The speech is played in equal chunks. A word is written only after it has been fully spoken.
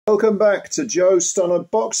welcome back to Joe Stunner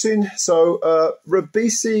Boxing. So,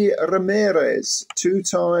 ROBEISY Ramirez,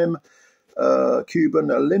 two-time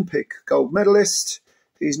Cuban Olympic gold medalist.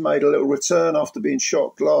 He's made a little return after being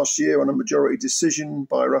shocked last year on a majority decision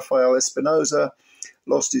by Rafael Espinoza.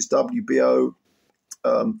 Lost his WBO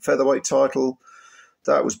featherweight title.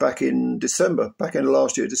 That was back in December, back in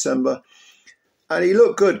last year, December. And he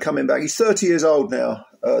looked good coming back. He's 30 years old now,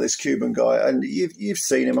 this Cuban guy. And you've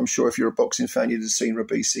seen him, I'm sure, if you're a boxing fan, you'd have seen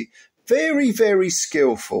ROBEISY. Very, very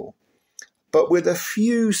skillful, but with a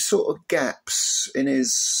few sort of gaps in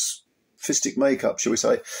his fistic makeup, shall we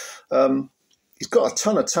say. He's got a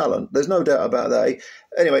ton of talent. There's no doubt about that.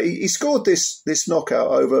 Anyway, he scored this knockout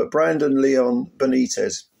over Brandon Leon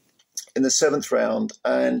Benitez in the 7th round.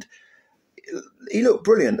 And he looked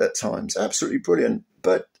brilliant at times, absolutely brilliant.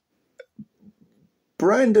 But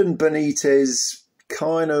Brandon Benitez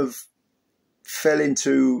kind of fell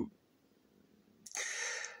into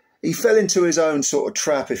his own sort of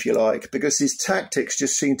trap, if you like, because his tactics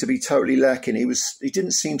just seemed to be totally lacking. He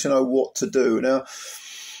didn't seem to know what to do. Now,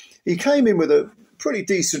 he came in with a pretty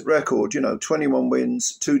decent record, 21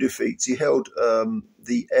 wins, 2 defeats. He held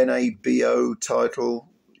the NABO title,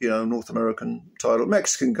 North American title.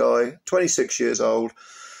 Mexican guy, 26 years old.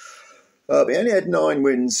 But he only had 9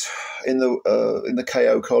 wins in the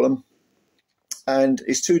KO column, and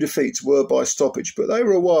his 2 defeats were by stoppage, but they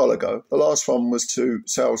were a while ago. The last one was to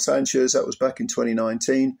Saul Sanchez. That was back in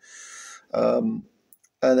 2019. And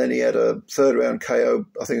then he had a 3rd round KO,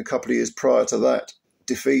 I think, a couple of years prior to that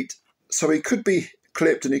defeat. So he could be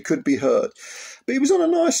clipped and he could be hurt. But he was on a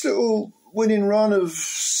nice little winning run of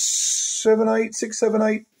 6, 7,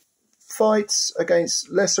 8 fights against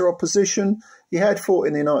lesser opposition. He had fought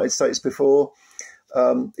in the United States before.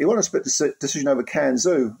 He won a split decision over Can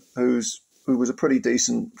Xu, who was a pretty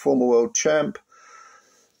decent former world champ.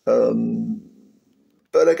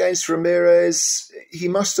 But against Ramirez, he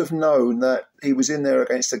must have known that he was in there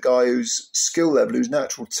against a guy whose skill level, whose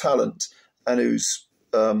natural talent, and whose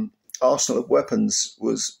arsenal of weapons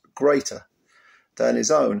was greater than his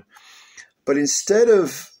own. But instead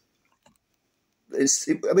of,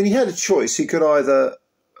 he had a choice. He could either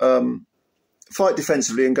fight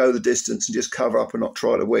defensively and go the distance and just cover up and not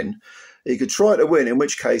try to win. He could try to win, in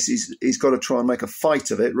which case he's got to try and make a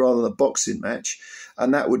fight of it rather than a boxing match.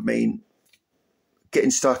 And that would mean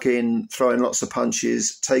getting stuck in, throwing lots of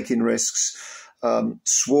punches, taking risks,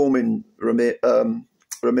 swarming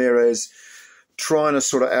Ramirez, trying to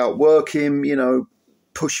sort of outwork him,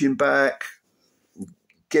 push him back,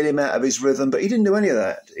 get him out of his rhythm. But he didn't do any of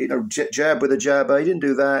that. Jab with a jabber, he didn't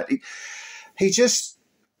do that.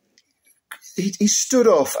 He stood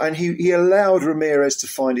off, and he allowed Ramirez to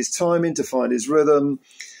find his timing, to find his rhythm,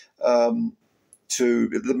 the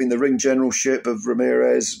ring generalship of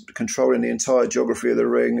Ramirez, controlling the entire geography of the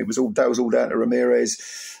ring. That was all down to Ramirez.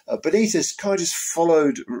 Benitez kind of just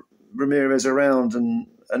followed Ramirez around and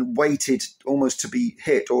waited almost to be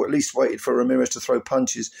hit, or at least waited for Ramirez to throw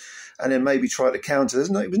punches and then maybe try to counter. He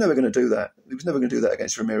was never going to do that. He was never going to do that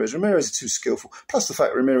against Ramirez. Ramirez is too skillful. Plus the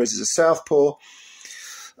fact Ramirez is a southpaw.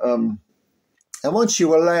 And once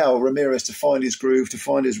you allow Ramirez to find his groove, to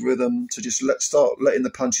find his rhythm, to just start letting the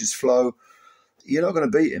punches flow, you're not going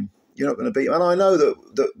to beat him. You're not going to beat him. And I know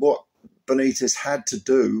that what Benitez had to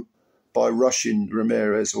do by rushing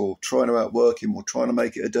Ramirez or trying to outwork him or trying to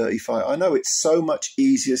make it a dirty fight, I know it's so much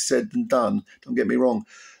easier said than done, don't get me wrong,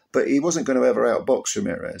 but he wasn't going to ever outbox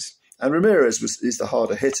Ramirez. And Ramirez is the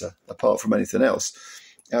harder hitter, apart from anything else,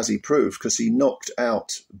 as he proved, because he knocked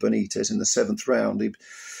out Benitez in the 7th round.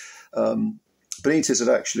 Benitez had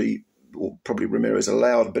actually, or probably Ramirez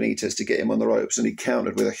allowed Benitez to get him on the ropes, and he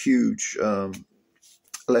countered with a huge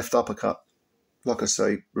left uppercut. Like I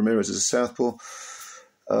say, Ramirez is a southpaw,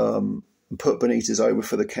 and put Benitez over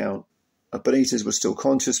for the count. Benitez was still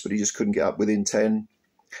conscious, but he just couldn't get up within 10.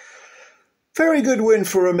 Very good win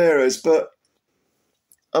for Ramirez, but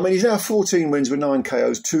he's now 14 wins with 9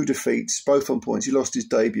 KOs, 2 defeats, both on points. He lost his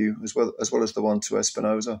debut as well as the one to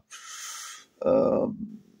Espinoza.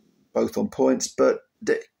 Both on points, but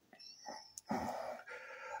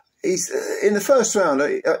he's in the first round.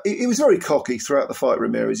 He was very cocky throughout the fight,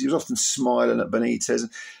 Ramirez. He was often smiling at Benitez,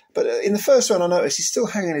 but in the first round, I noticed he's still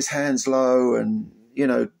hanging his hands low and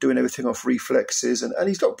doing everything off reflexes, and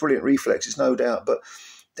he's got brilliant reflexes, no doubt. But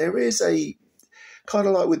there is a kind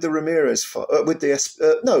of like with the Ramirez fight, with the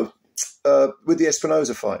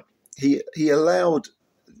Espinoza fight. He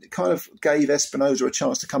kind of gave Espinoza a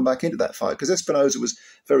chance to come back into that fight, because Espinoza was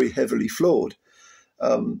very heavily flawed.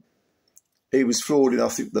 He was flawed in, I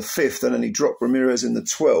think, the 5th, and then he dropped Ramirez in the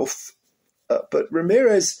 12th. But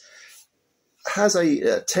Ramirez has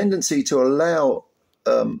a tendency to allow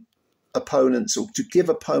opponents, or to give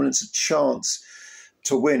opponents a chance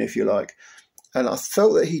to win, if you like. And I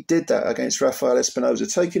felt that he did that against Rafael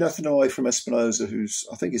Espinoza, taking nothing away from Espinoza, who's,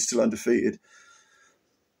 I think, is still undefeated.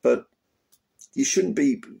 But you shouldn't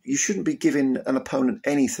be giving an opponent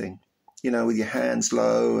anything, you know, with your hands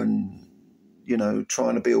low and, you know,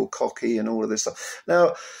 trying to be all cocky and all of this stuff.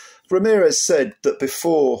 Now, Ramirez said that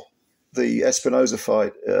before the Espinoza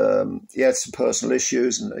fight, he had some personal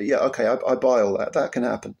issues, and yeah, okay, I buy all that. That can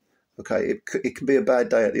happen. Okay, it can be a bad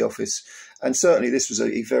day at the office. And certainly this was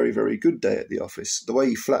a very, very good day at the office. The way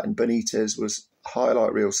he flattened Benitez was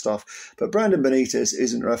highlight reel stuff. But Brandon Benitez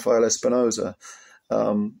isn't Rafael Espinoza.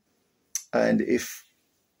 And if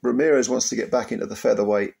Ramirez wants to get back into the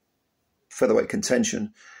featherweight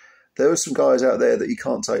contention, there are some guys out there that you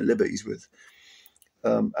can't take liberties with.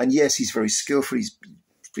 And yes, he's very skillful.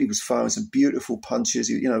 He was firing some beautiful punches,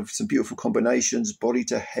 you know, some beautiful combinations, body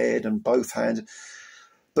to head and both hands.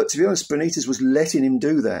 But to be honest, Benitez was letting him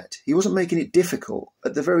do that. He wasn't making it difficult.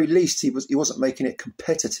 At the very least, he wasn't making it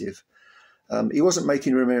competitive. He wasn't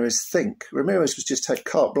making Ramirez think. Ramirez was just had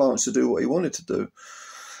carte blanche to do what he wanted to do.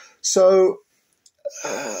 So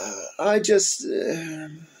I just,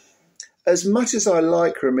 as much as I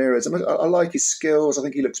like Ramirez, I like his skills. I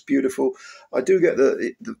think he looks beautiful. I do get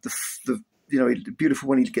the you know, beautiful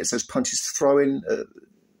when he gets those punches flow in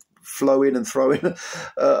and throw in.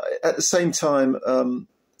 At the same time,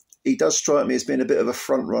 he does strike me as being a bit of a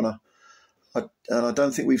front runner. And I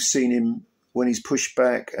don't think we've seen him when he's pushed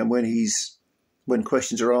back and when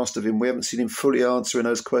questions are asked of him. We haven't seen him fully answering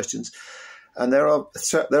those questions. And there are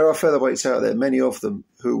featherweights out there, many of them,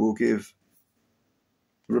 who will give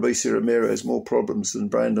ROBEISY Ramirez more problems than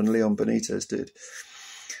Brandon Leon Benitez did.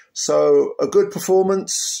 So a good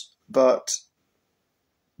performance, but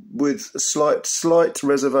with slight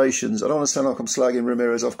reservations. I don't want to sound like I'm slagging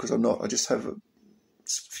Ramirez off, because I'm not. I just have a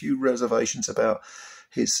few reservations about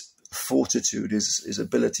his fortitude, his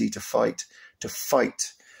ability to fight,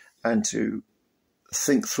 and to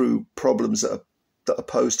think through problems that are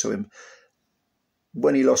posed to him.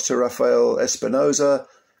 When he lost to Rafael Espinoza,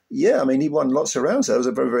 yeah, I mean, he won lots of rounds there. It was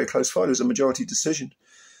a very, very close fight. It was a majority decision.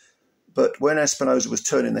 But when Espinoza was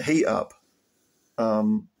turning the heat up,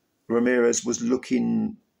 Ramirez was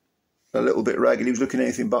looking a little bit ragged. He was looking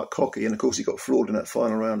anything but cocky. And, of course, he got floored in that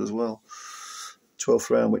final round as well. 12th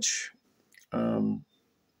round, which I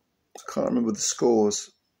can't remember the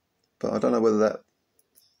scores, but I don't know whether that...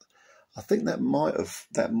 I think that might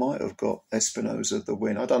have got Espinoza the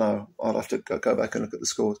win. I don't know. I'll have to go back and look at the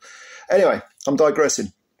scores. Anyway, I'm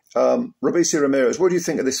digressing. ROBEISY Ramirez, what do you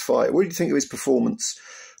think of this fight? What do you think of his performance?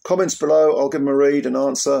 Comments below. I'll give him a read and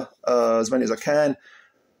answer as many as I can.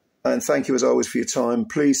 And thank you, as always, for your time.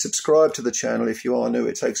 Please subscribe to the channel if you are new.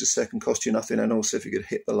 It takes a second, cost you nothing. And also, if you could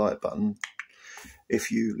hit the like button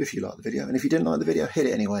if you like the video. And if you didn't like the video, hit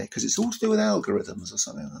it anyway, because it's all to do with algorithms or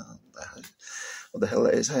something. What the hell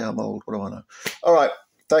that is? Hey, I'm old. What do I know? All right.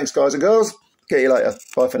 Thanks, guys and girls. Get you later.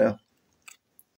 Bye for now.